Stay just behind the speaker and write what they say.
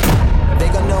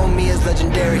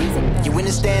legendary. You in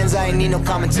the stands, I ain't need no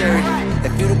commentary.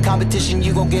 If you the competition,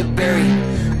 you gon' get buried.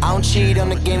 I don't cheat on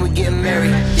the game, we getting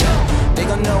married. Yeah, they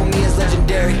gon' know me as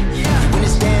legendary. You in the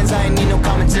stands, I ain't need no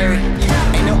commentary.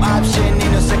 Ain't no option,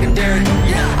 ain't no secondary.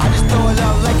 I just throw it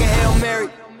up like a Hail Mary.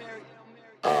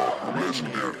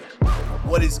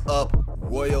 What is up,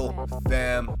 Royal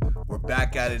fam? We're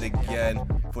back at it again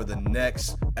for the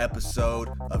next episode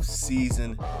of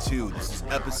Season 2. This is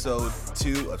episode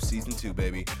 2 of Season 2,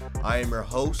 baby. I am your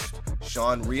host,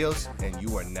 Sean Rios, and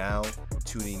you are now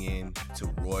tuning in to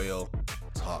Royal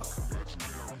Talk.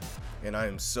 And I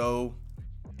am so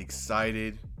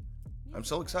excited. I'm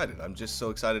just so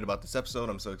excited about this episode.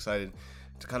 I'm so excited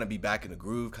to kind of be back in the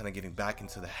groove, kind of getting back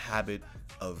into the habit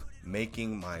of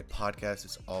making my podcast.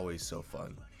 It's always so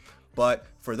fun. But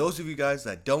for those of you guys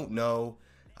that don't know,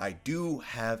 I do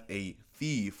have a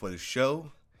fee for the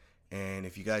show. And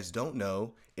if you guys don't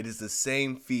know, it is the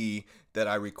same fee that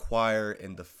I require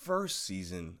in the first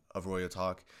season of Royal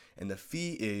Talk. And the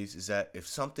fee is that if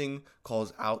something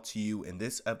calls out to you in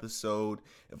this episode,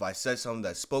 if I said something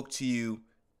that spoke to you,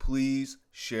 please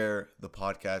share the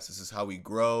podcast. This is how we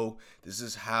grow. This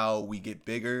is how we get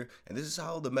bigger. And this is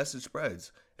how the message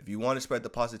spreads. If you want to spread the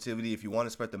positivity, if you want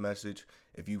to spread the message,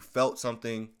 if you felt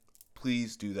something,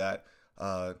 please do that.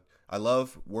 I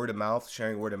love word of mouth,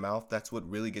 sharing word of mouth. That's what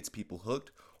really gets people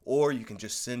hooked. Or you can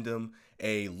just send them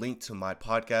a link to my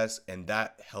podcast, and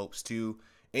that helps too.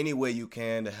 Any way you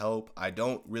can to help. I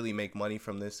don't really make money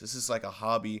from this. This is like a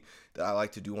hobby that I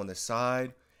like to do on the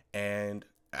side, and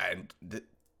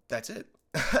that's it.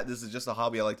 This is just a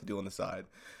hobby I like to do on the side.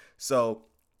 So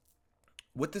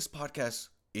what this podcast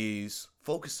is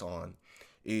focused on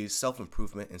is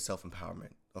self-improvement and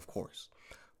self-empowerment, of course.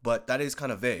 But that is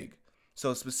kind of vague.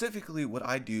 So specifically what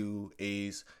I do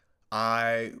is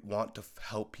I want to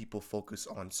help people focus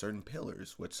on certain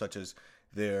pillars, such as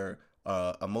their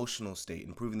emotional state,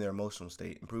 improving their emotional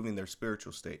state, improving their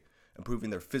spiritual state, improving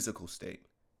their physical state,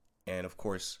 and of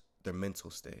course, their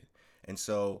mental state. And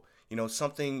so,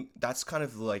 something that's kind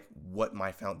of like what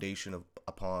my foundation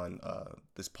upon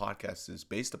this podcast is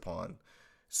based upon.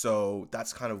 So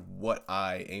that's kind of what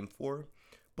I aim for.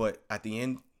 But at the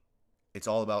end, it's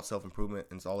all about self-improvement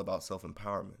and it's all about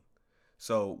self-empowerment.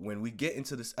 So when we get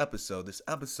into this episode,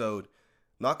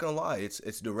 not gonna lie,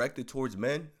 it's directed towards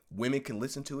men. Women can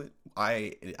listen to it.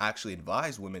 I actually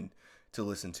advise women to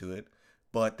listen to it.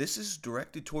 But this is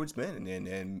directed towards men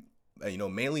and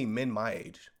mainly men my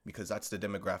age, because that's the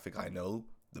demographic I know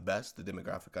the best, the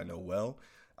demographic I know well.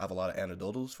 I have a lot of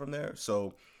anecdotals from there.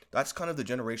 So that's kind of the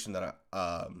generation that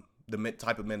the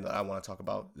type of men that I want to talk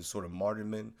about is sort of modern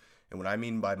men. And what I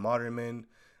mean by modern men,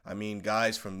 I mean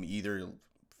guys from either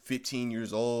 15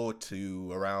 years old to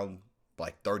around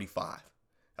like 35.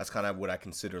 That's kind of what I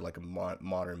consider like a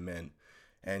modern men.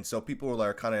 And so people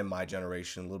are kind of in my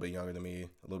generation, a little bit younger than me,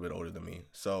 a little bit older than me.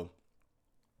 So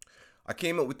I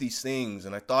came up with these things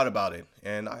and I thought about it,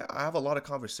 and I have a lot of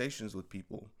conversations with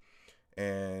people.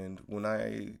 And when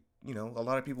a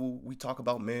lot of people, we talk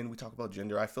about men, we talk about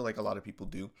gender. I feel like a lot of people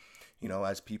do,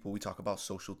 as people, we talk about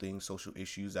social things, social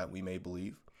issues that we may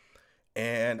believe.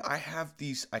 And I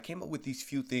came up with these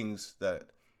few things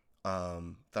that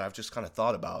I've just kind of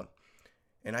thought about.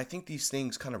 And I think these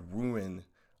things kind of ruin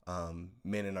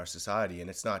men in our society. And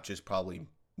it's not just probably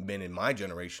men in my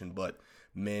generation, but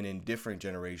men in different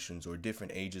generations or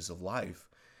different ages of life.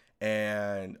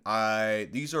 And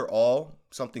these are all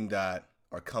something that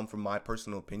come from my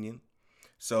personal opinion.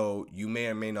 So you may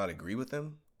or may not agree with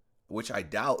them, which I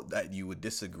doubt that you would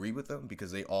disagree with them,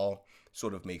 because they all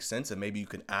sort of make sense, and maybe you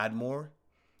can add more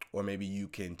or maybe you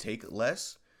can take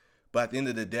less. But at the end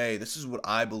of the day, this is what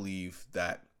I believe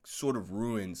that sort of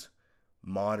ruins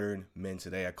modern men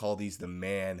today. I call these the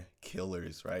man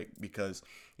killers, right? Because,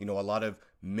 a lot of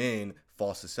men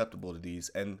fall susceptible to these.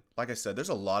 And like I said, there's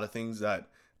a lot of things that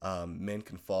men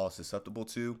can fall susceptible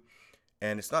to.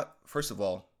 And it's not, first of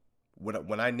all,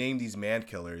 when I name these man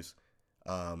killers,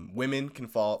 women can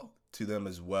fall to them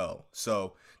as well.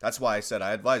 So that's why I said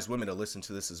I advise women to listen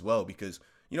to this as well, because,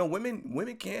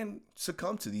 women can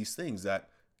succumb to these things that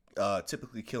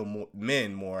typically kill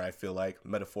men more, I feel like,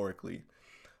 metaphorically.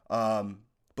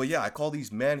 But yeah, I call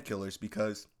these man killers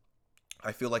because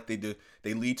I feel like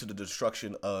they lead to the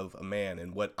destruction of a man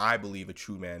and what I believe a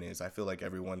true man is. I feel like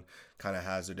everyone kind of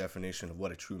has their definition of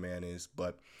what a true man is.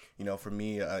 But, for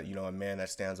me, a man that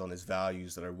stands on his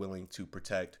values, that are willing to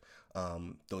protect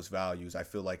those values, I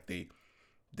feel like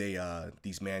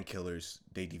these man killers,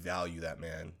 they devalue that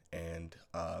man, and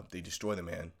they destroy the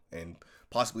man and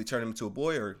possibly turn him into a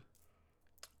boy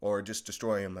or just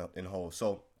destroy him in whole.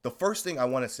 So the first thing I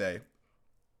want to say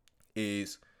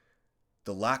is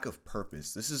the lack of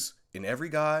purpose. This is, and every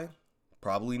guy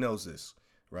probably knows this,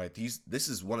 right? This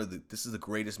is the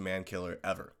greatest man killer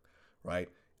ever, right?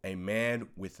 A man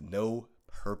with no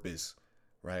purpose,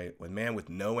 right? A man with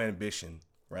no ambition,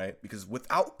 right? Because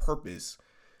without purpose,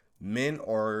 men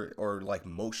are like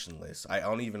motionless. I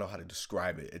don't even know how to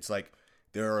describe it. It's like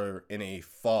they're in a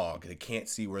fog. They can't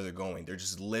see where they're going. They're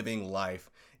just living life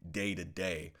day to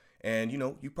day. And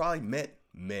you probably met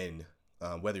men,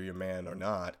 whether you're a man or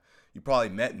not, you probably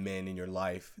met men in your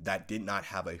life that did not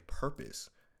have a purpose.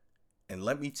 And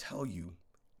let me tell you,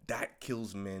 that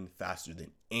kills men faster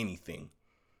than anything,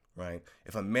 right?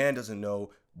 If a man doesn't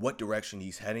know what direction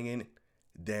he's heading in,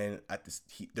 then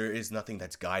there is nothing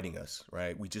that's guiding us,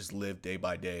 right? We just live day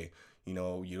by day.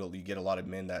 You get a lot of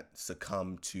men that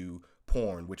succumb to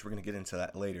porn, which we're going to get into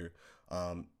that later.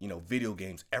 Video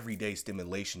games, everyday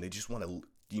stimulation. They just want to,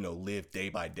 live day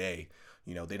by day.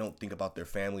 They don't think about their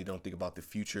family, don't think about the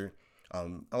future.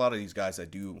 A lot of these guys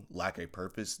that do lack a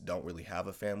purpose don't really have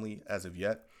a family as of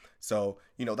yet. So,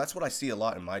 that's what I see a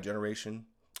lot in my generation.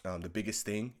 The biggest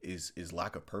thing is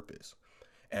lack of purpose.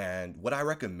 And what I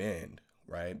recommend,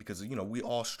 right, because, we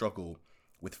all struggle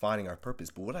with finding our purpose,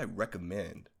 but what I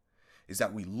recommend is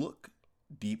that we look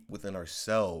deep within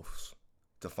ourselves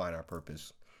to find our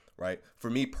purpose, right? For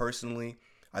me personally,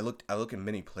 I look in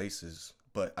many places,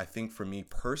 but I think for me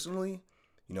personally,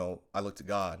 I look to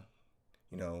God.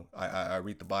 I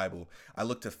read the Bible. I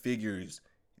look to figures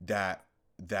that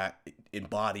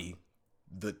embody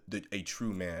a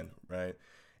true man, right?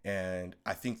 And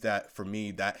I think that for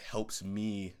me, that helps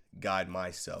me guide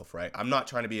myself, right? I'm not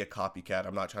trying to be a copycat.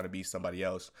 I'm not trying to be somebody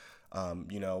else,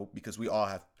 because we all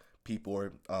have people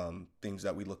or things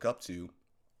that we look up to,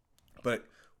 but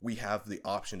we have the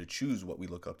option to choose what we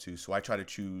look up to. So I try to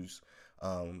choose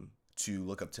to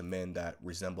look up to men that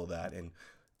resemble that, and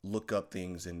look up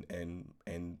things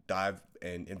and dive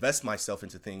and invest myself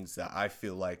into things that I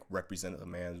feel like represent a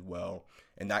man as well.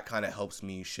 And that kind of helps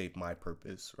me shape my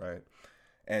purpose, right?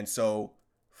 And so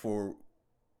for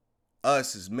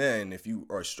us as men, if you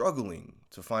are struggling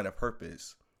to find a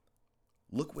purpose,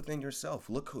 look within yourself.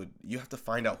 You have to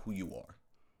find out who you are,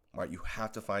 right? You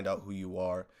have to find out who you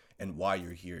are and why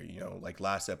you're here. Like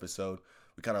last episode,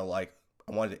 I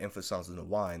wanted to emphasize on the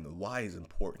why, and the why is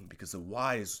important because the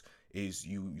why is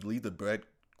you leave the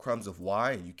breadcrumbs of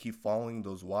why and you keep following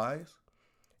those whys,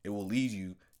 it will lead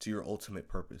you to your ultimate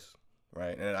purpose,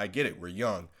 right? And I get it, we're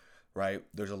young, right?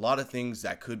 There's a lot of things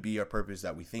that could be our purpose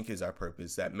that we think is our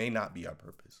purpose that may not be our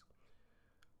purpose.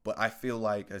 But I feel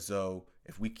like as though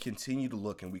if we continue to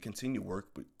look and we continue to work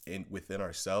within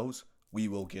ourselves, we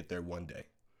will get there one day,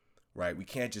 right? We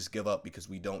can't just give up because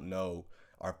we don't know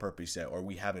our purpose yet, or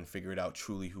we haven't figured out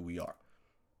truly who we are.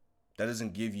 That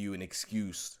doesn't give you an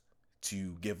excuse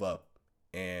to give up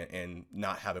and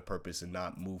not have a purpose and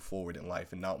not move forward in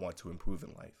life and not want to improve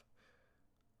in life,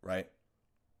 right?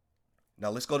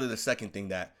 Now let's go to the second thing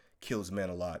that kills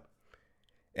men a lot,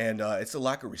 and it's a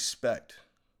lack of respect,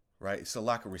 right? It's a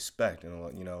lack of respect,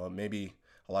 and maybe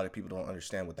a lot of people don't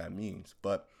understand what that means,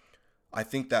 but I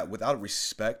think that without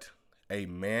respect, a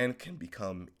man can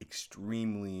become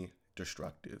extremely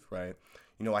destructive, right?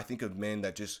 I think of men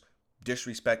that just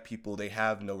disrespect people. They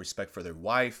have no respect for their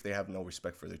wife. They have no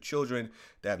respect for their children.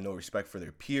 They have no respect for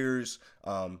their peers.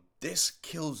 This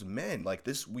kills men. Like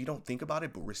this, we don't think about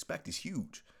it, but respect is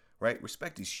huge, right?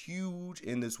 Respect is huge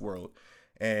in this world.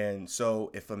 And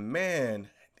so if a man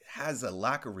has a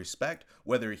lack of respect,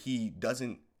 whether he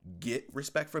doesn't get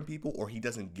respect from people or he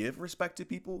doesn't give respect to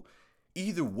people,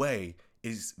 either way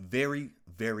is very,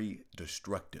 very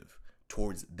destructive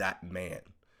towards that man,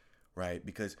 right?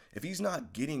 Because if he's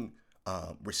not getting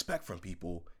respect from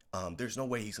people, there's no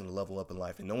way he's going to level up in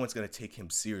life, and no one's going to take him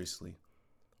seriously,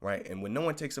 right? And when no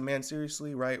one takes a man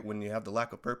seriously, right, when you have the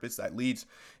lack of purpose, that leads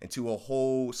into a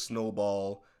whole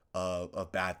snowball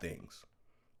of bad things.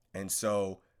 And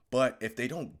so, but if they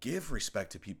don't give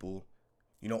respect to people,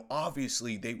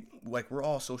 obviously we're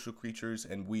all social creatures,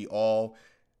 and we all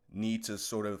need to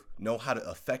sort of know how to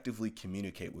effectively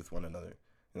communicate with one another.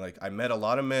 Like I met a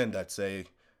lot of men that say,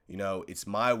 it's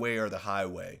my way or the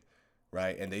highway,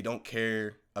 right? And they don't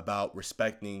care about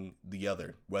respecting the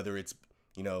other, whether it's,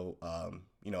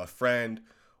 a friend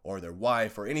or their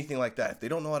wife or anything like that. If they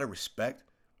don't know how to respect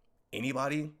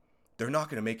anybody, they're not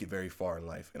going to make it very far in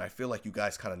life. And I feel like you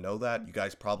guys kind of know that. You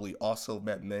guys probably also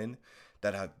met men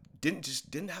that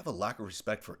didn't have a lack of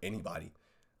respect for anybody,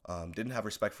 didn't have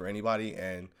respect for anybody.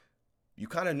 And you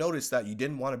kind of noticed that you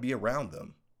didn't want to be around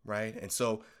them, right? And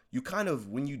so you kind of,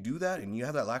 when you do that and you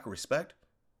have that lack of respect,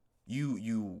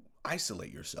 you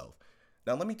isolate yourself.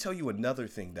 Now, let me tell you another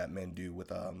thing that men do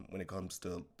with when it comes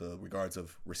to the regards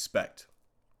of respect,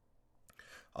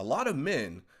 A lot of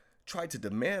men try to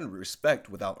demand respect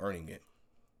without earning it,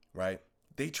 right?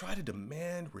 They try to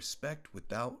demand respect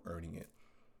without earning it.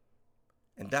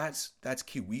 And that's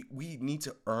key. We need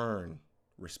to earn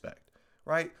respect,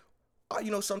 right?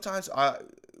 Sometimes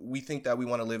we think that we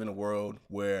want to live in a world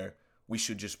where we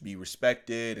should just be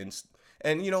respected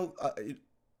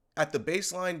at the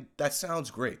baseline that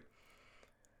sounds great.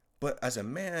 But as a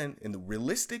man in the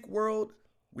realistic world,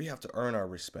 we have to earn our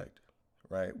respect,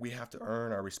 right? We have to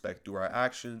earn our respect through our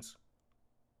actions,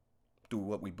 through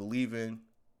what we believe in.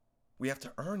 We have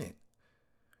to earn it.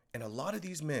 And a lot of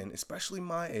these men, especially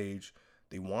my age,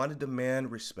 they want to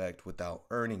demand respect without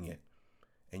earning it.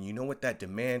 And you know what that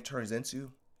demand turns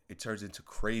into? It turns into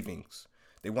cravings.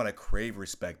 They want to crave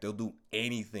respect. They'll do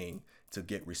anything to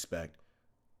get respect,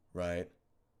 right?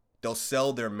 They'll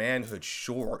sell their manhood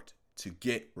short to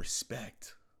get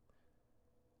respect,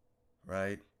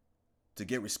 right? To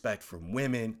get respect from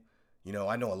women.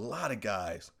 I know a lot of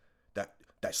guys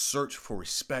that search for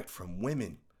respect from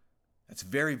women. That's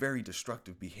very, very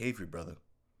destructive behavior, brother.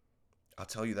 I'll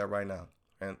tell you that right now.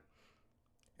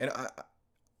 And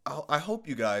I hope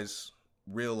you guys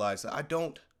realize that I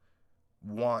don't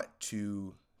want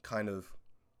to kind of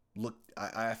look.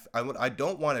 I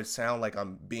don't want to sound like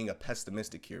I'm being a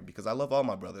pessimistic here, because I love all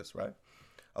my brothers, right?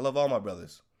 I love all my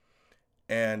brothers,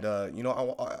 and I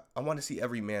want to see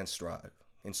every man strive,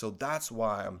 and so that's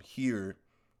why I'm here,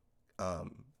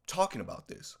 talking about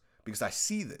this, because I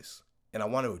see this and I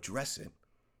want to address it,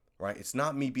 right? It's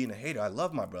not me being a hater. I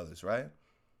love my brothers, right?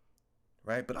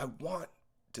 But I want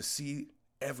to see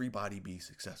everybody be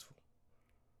successful,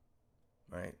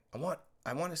 right?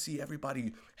 I want to see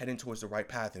everybody heading towards the right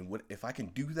path. And if I can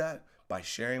do that by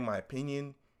sharing my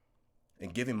opinion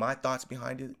and giving my thoughts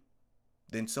behind it,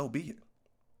 then so be it.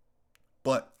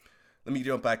 But let me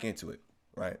jump back into it,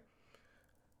 right?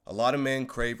 A lot of men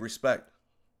crave respect.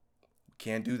 We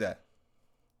can't do that,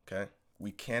 okay?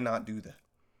 We cannot do that,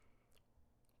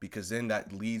 because then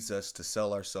that leads us to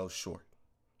sell ourselves short.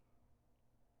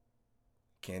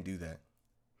 Can't do that.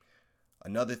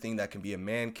 Another thing that can be a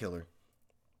man killer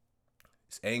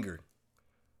is anger.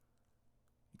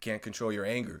 You can't control your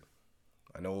anger.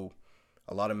 I know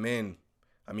a lot of men,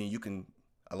 a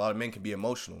lot of men can be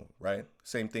emotional, right?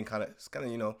 Same thing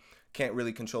can't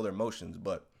really control their emotions,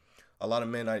 but a lot of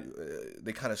men,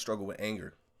 they kind of struggle with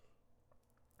anger.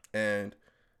 And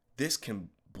this can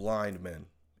blind men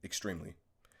extremely,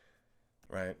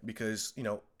 right? Because,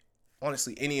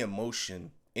 honestly,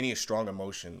 any strong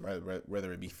emotion, right,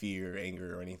 whether it be fear,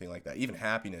 anger, or anything like that, even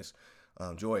happiness,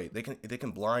 joy, they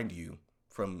can blind you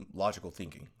from logical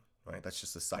thinking, right? That's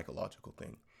just a psychological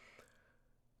thing.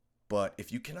 But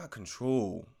if you cannot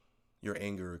control your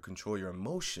anger, control your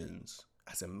emotions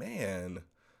as a man,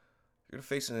 you're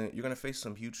gonna face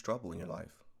some huge trouble in your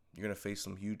life. You're gonna face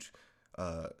some huge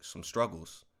some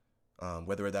struggles,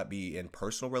 whether that be in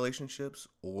personal relationships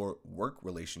or work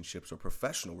relationships or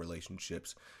professional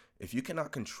relationships. If you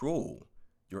cannot control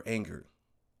your anger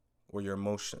or your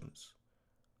emotions,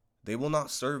 they will not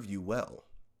serve you well,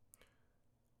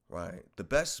 right? The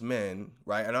best men,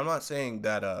 right? And I'm not saying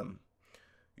that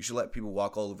you should let people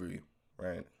walk all over you,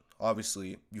 right?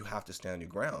 Obviously, you have to stand your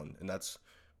ground, and that's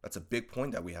a big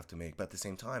point that we have to make. But at the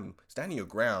same time, standing your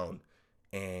ground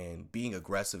and being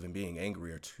aggressive and being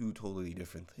angry are two totally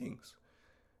different things,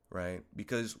 right?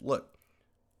 Because look,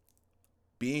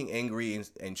 being angry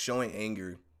and showing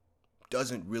anger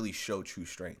doesn't really show true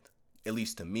strength, at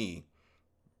least to me,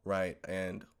 right?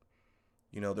 And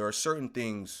there are certain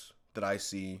things that I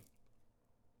see.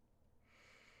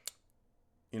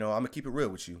 I'm gonna keep it real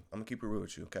with you.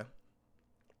 Okay?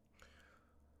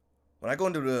 When I go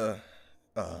into the,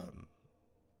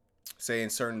 say in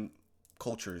certain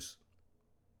cultures,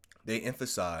 they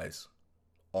emphasize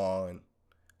on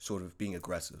sort of being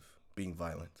aggressive, being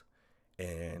violent,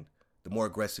 and the more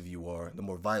aggressive you are, the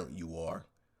more violent you are,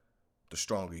 the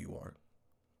stronger you are.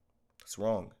 It's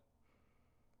wrong.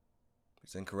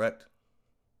 It's incorrect,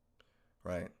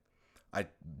 right? I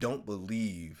don't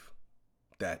believe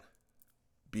that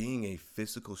being a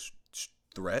physical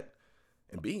threat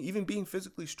and being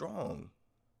physically strong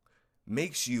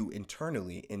makes you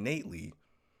internally, innately,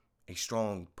 a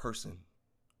strong person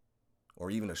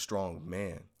or even a strong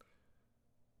man,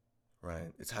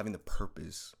 right? It's having the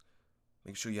purpose,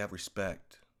 making sure you have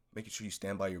respect, making sure you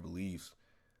stand by your beliefs,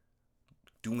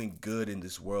 doing good in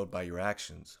this world by your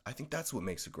actions. I think that's what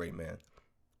makes a great man.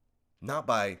 Not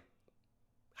by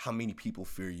how many people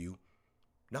fear you,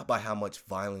 not by how much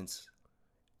violence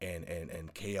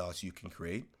and chaos you can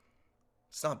create.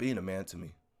 It's not being a man to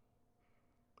me,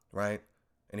 right?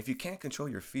 And if you can't control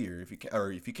your fear, if you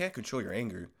can't control your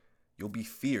anger, you'll be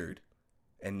feared,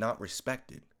 and not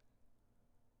respected.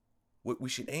 What we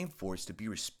should aim for is to be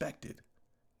respected,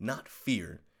 not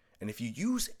fear. And if you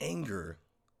use anger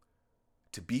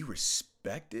to be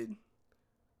respected,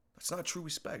 that's not true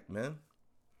respect, man.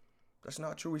 That's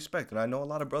not true respect. And I know a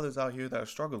lot of brothers out here that are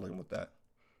struggling with that.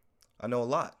 I know a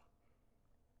lot.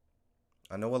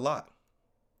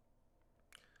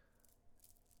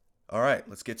 All right,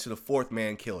 let's get to the fourth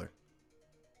man killer.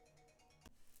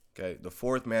 Okay, the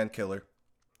fourth man killer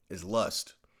is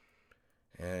lust.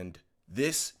 And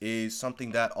this is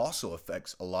something that also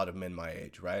affects a lot of men my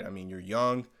age, right? I mean, you're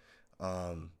young.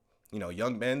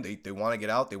 Young men, they want to get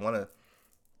out. They want to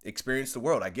experience the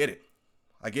world. I get it.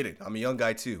 I'm a young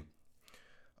guy too.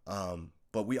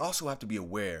 But we also have to be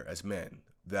aware as men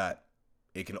that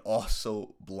it can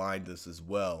also blind us as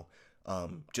well.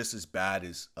 Just as bad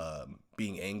as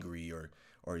being angry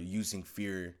or using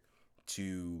fear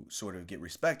to sort of get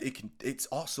respect. It's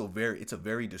a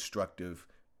very destructive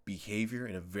behavior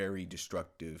and a very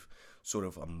destructive sort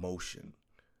of emotion,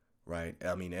 right?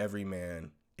 I mean, every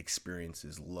man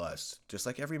experiences lust, just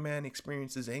like every man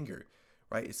experiences anger,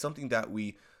 right? It's something that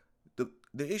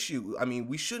the issue, I mean,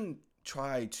 we shouldn't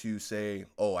try to say,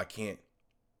 oh, I can't,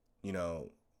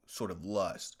 sort of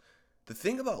lust. The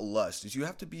thing about lust is you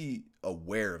have to be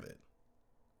aware of it,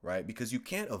 right? Because you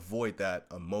can't avoid that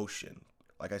emotion.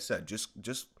 Like I said, just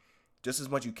as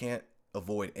much you can't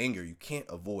avoid anger, you can't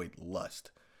avoid lust.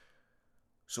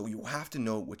 So you have to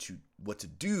know what to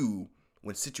do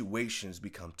when situations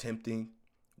become tempting,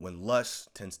 when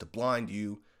lust tends to blind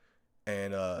you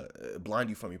and blind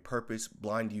you from your purpose,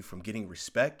 blind you from getting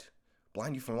respect,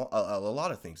 blind you from a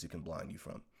lot of things it can blind you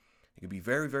from. It can be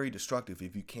very, very destructive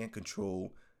if you can't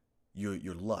control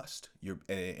your lust,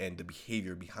 and the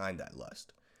behavior behind that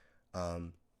lust.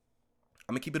 I'm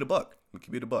gonna keep it a buck.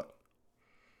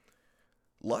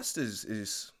 Lust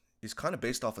is kind of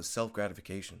based off of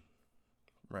self-gratification,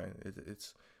 right?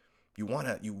 It's you want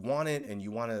it and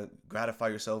you want to gratify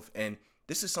yourself, and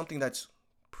this is something that's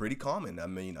pretty common. I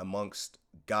mean, amongst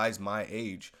guys my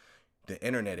age, the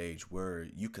internet age, where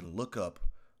you can look up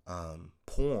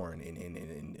porn in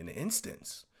an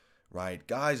instance, right?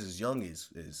 Guys as young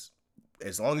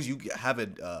as long as you have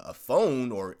a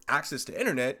phone or access to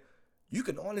internet, you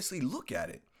can honestly look at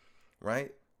it,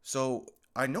 right? So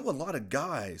I know a lot of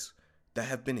guys that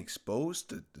have been exposed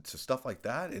to stuff like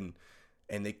that, and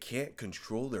they can't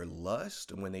control their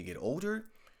lust when they get older,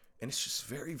 and it's just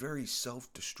very, very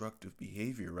self-destructive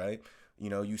behavior, right?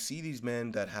 You see these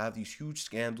men that have these huge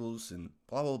scandals and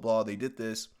blah blah blah. They did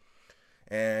this,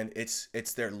 and it's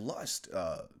their lust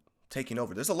taking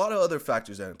over. There's a lot of other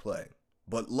factors that are in play,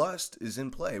 but lust is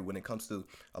in play when it comes to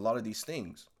a lot of these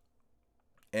things.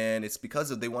 And it's because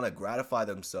they want to gratify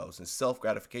themselves and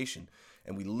self-gratification.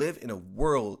 And we live in a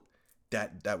world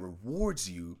that rewards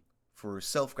you for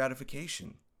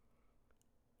self-gratification,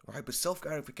 right? But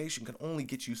self-gratification can only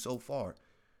get you so far.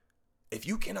 If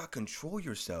you cannot control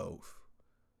yourself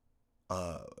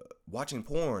watching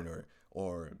porn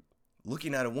or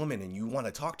looking at a woman and you want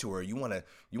to talk to her, you want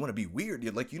to be weird,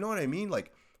 like, you know what I mean?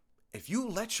 Like, if you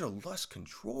let your lust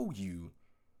control you,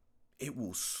 it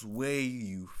will sway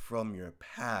you from your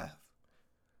path,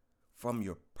 from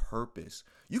your purpose.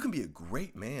 You can be a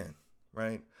great man,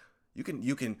 right? You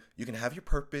can have your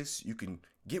purpose. You can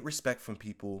get respect from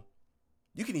people.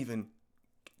 You can even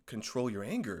control your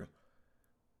anger.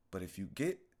 But if you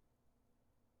get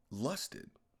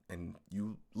lusted and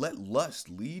you let lust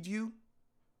lead you,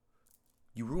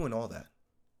 you ruin all that.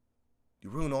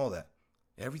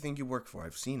 Everything you work for,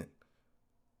 I've seen it.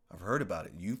 I've heard about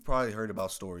it. You've probably heard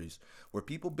about stories where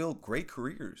people built great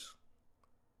careers.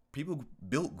 People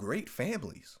built great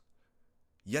families.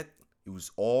 Yet it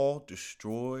was all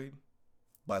destroyed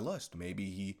by lust.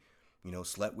 Maybe he,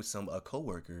 slept with a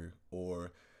coworker,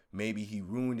 or maybe he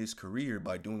ruined his career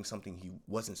by doing something he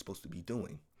wasn't supposed to be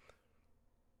doing.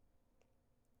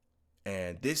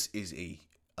 And this is a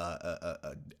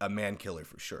man killer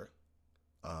for sure.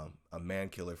 A man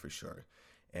killer for sure.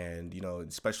 And,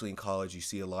 especially in college, you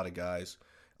see a lot of guys,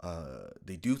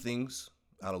 they do things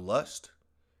out of lust,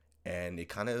 and it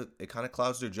kind of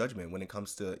clouds their judgment when it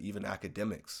comes to even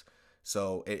academics.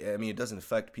 So, it doesn't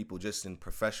affect people just in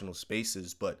professional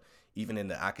spaces, but even in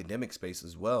the academic space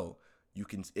as well.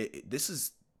 This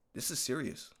is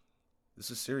serious.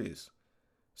 This is serious.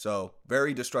 So,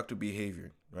 very destructive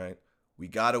behavior, right? We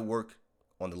got to work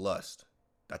on the lust.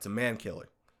 That's a man killer.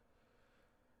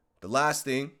 The last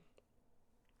thing,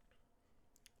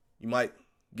 you might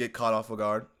get caught off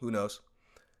guard. Who knows?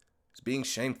 It's being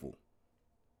shameful,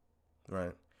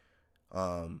 right?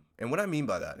 And what I mean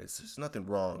by that is there's nothing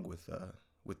wrong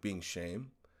with being shamed.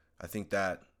 I think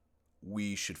that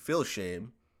we should feel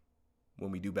shame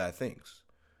when we do bad things.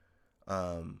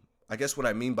 I guess what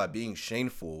I mean by being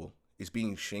shameful is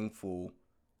being shameful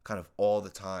kind of all the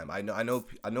time. I know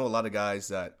a lot of guys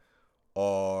that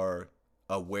are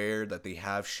aware that they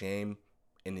have shame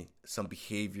in some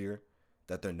behavior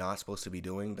that they're not supposed to be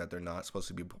doing, that they're not supposed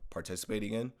to be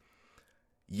participating in.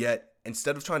 Yet,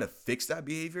 instead of trying to fix that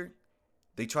behavior,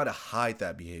 they try to hide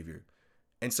that behavior.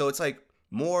 And so it's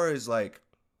more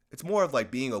of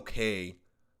like being okay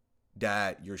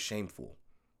that you're shameful.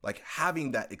 Like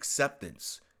having that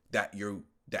acceptance that you're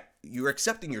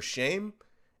accepting your shame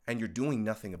and you're doing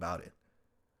nothing about it.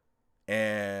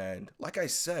 And like I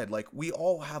said, like we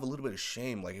all have a little bit of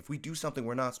shame. Like if we do something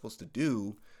we're not supposed to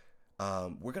do,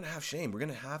 we're going to have shame. We're going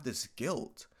to have this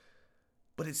guilt.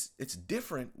 But it's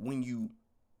different when you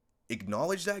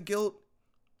acknowledge that guilt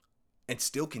and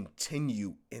still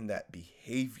continue in that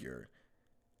behavior,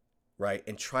 right?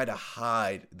 And try to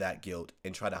hide that guilt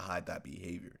and try to hide that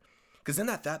behavior. Because then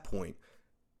at that point,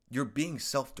 you're being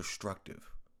self-destructive,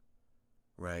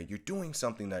 right? You're doing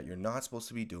something that you're not supposed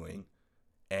to be doing,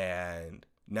 and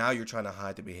now you're trying to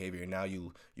hide the behavior. Now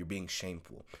you're being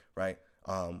shameful, right?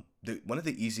 One of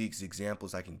the easiest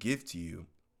examples I can give to you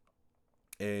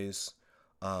is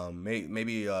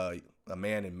maybe a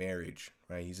man in marriage,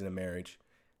 right? He's in a marriage,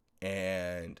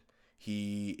 and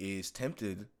he is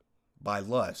tempted by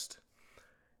lust,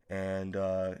 and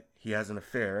he has an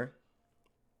affair,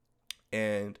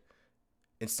 and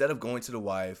instead of going to the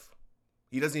wife,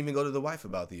 he doesn't even go to the wife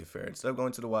about the affair. Instead of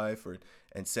going to the wife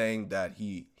and saying that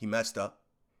he messed up,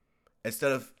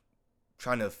 instead of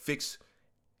trying to fix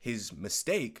his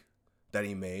mistake that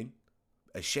he made,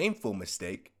 a shameful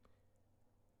mistake,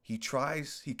 he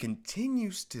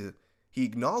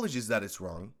acknowledges that it's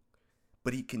wrong,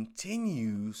 but he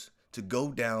continues to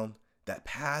go down that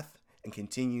path and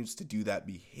continues to do that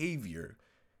behavior.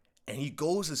 And he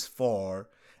goes as far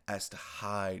as to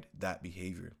hide that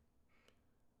behavior.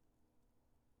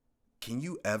 Can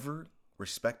you ever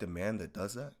respect a man that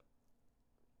does that?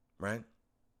 Right?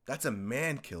 That's a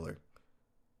man killer.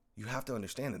 You have to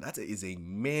understand that is a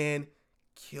man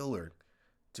killer.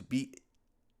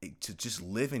 To just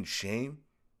live in shame,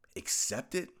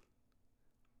 accept it,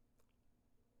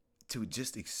 to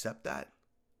just accept that.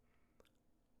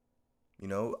 You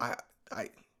know,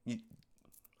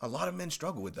 a lot of men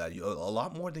struggle with that, a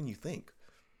lot more than you think.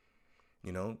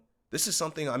 You know, this is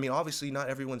something, I mean, obviously not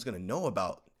everyone's going to know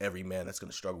about every man that's going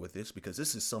to struggle with this, because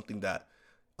this is something that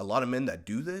a lot of men that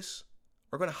do this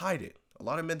are going to hide it. A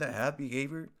lot of men that have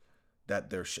behavior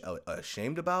that they're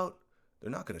ashamed about,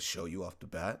 they're not going to show you off the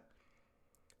bat.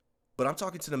 But I'm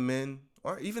talking to the men,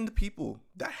 or even the people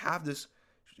that have this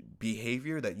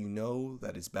behavior that you know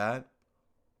that is bad,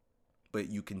 but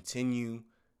you continue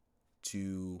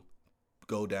to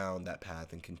go down that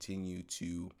path and continue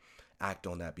to act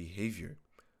on that behavior.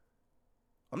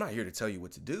 I'm not here to tell you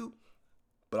what to do,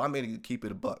 but I'm going to keep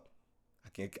it a buck.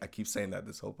 I keep saying that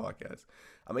this whole podcast.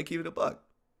 I'm going to keep it a buck.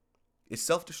 It's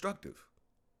self-destructive.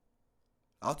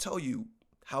 I'll tell you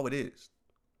how it is.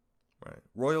 Right?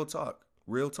 Royal talk,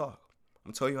 real talk. I'm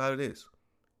going to tell you how it is.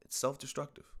 It's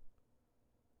self-destructive.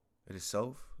 It is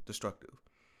self-destructive.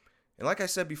 And like I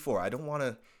said before, I don't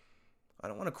want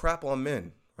to crap on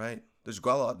men, right? There's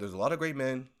a lot of great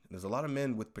men. There's a lot of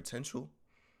men with potential,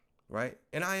 right?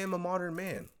 And I am a modern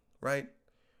man, right?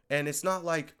 And it's not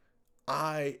like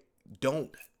I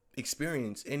don't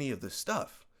experience any of this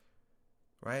stuff,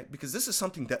 right? Because this is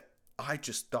something that I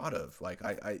just thought of. Like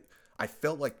I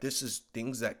felt like this is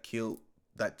things that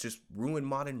just ruin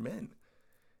modern men.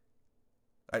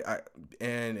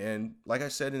 And like I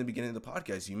said in the beginning of the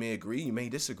podcast, you may agree, you may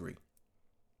disagree.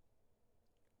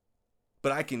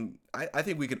 But I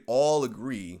think we can all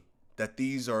agree that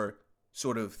these are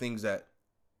sort of things that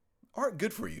aren't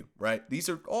good for you, right? These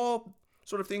are all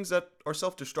sort of things that are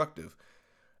self-destructive.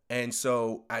 And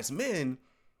so as men,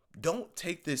 don't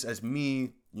take this as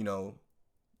me,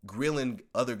 grilling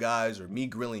other guys or me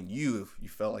grilling you if you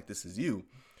felt like this is you.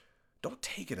 Don't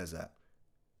take it as that.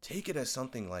 Take it as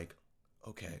something like,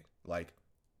 okay, like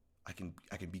I can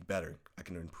be better. I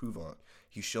can improve on it.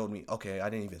 He showed me, okay, I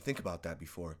didn't even think about that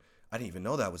before. I didn't even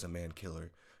know that was a man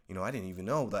killer. I didn't even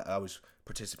know that I was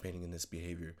participating in this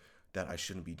behavior that I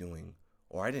shouldn't be doing.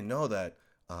 Or I didn't know that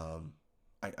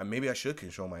maybe I should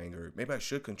control my anger. Maybe I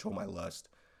should control my lust.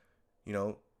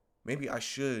 Maybe I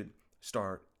should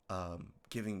start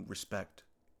giving respect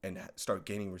and start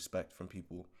gaining respect from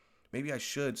people. Maybe I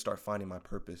should start finding my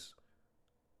purpose.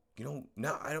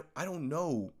 Now I don't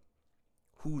know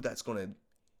who that's going to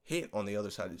hit on the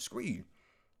other side of the screen,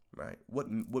 right? What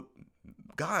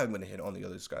guy I'm going to hit on the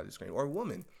other side of the screen, or a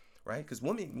woman, right? Because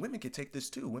women can take this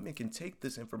too. Women can take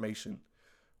this information,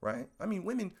 right? I mean,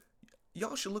 women,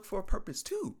 y'all should look for a purpose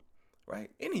too, right?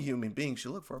 Any human being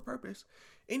should look for a purpose.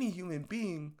 Any human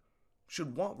being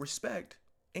should want respect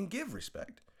and give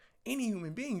respect. Any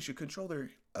human being should control their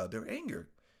anger.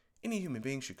 Any human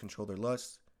being should control their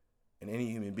lust, and any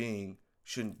human being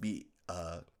shouldn't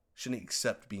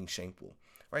accept being shameful,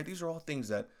 right? These are all things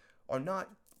that are not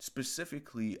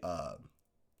specifically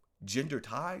gender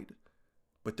tied,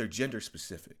 but they're gender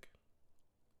specific.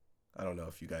 I don't know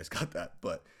if you guys got that,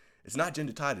 but it's not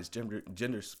gender tied, it's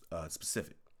gender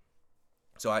specific.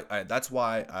 So I that's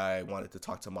why I wanted to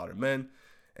talk to modern men.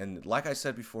 And like I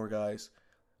said before, guys,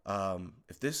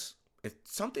 if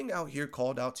something out here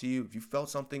called out to you, if you felt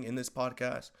something in this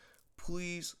podcast,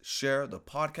 please share the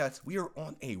podcast. We are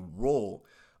on a roll.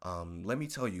 Let me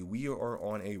tell you, we are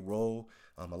on a roll.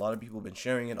 A lot of people have been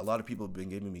sharing it. A lot of people have been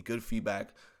giving me good feedback.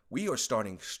 We are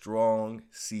starting strong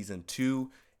season 2.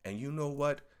 And you know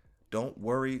what? Don't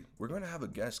worry. We're going to have a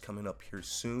guest coming up here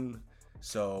soon.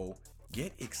 So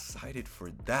get excited for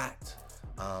that.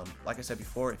 Like I said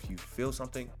before, if you feel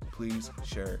something, please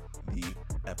share the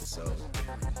episode.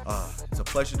 It's a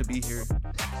pleasure to be here.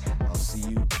 I'll see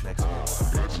you next week.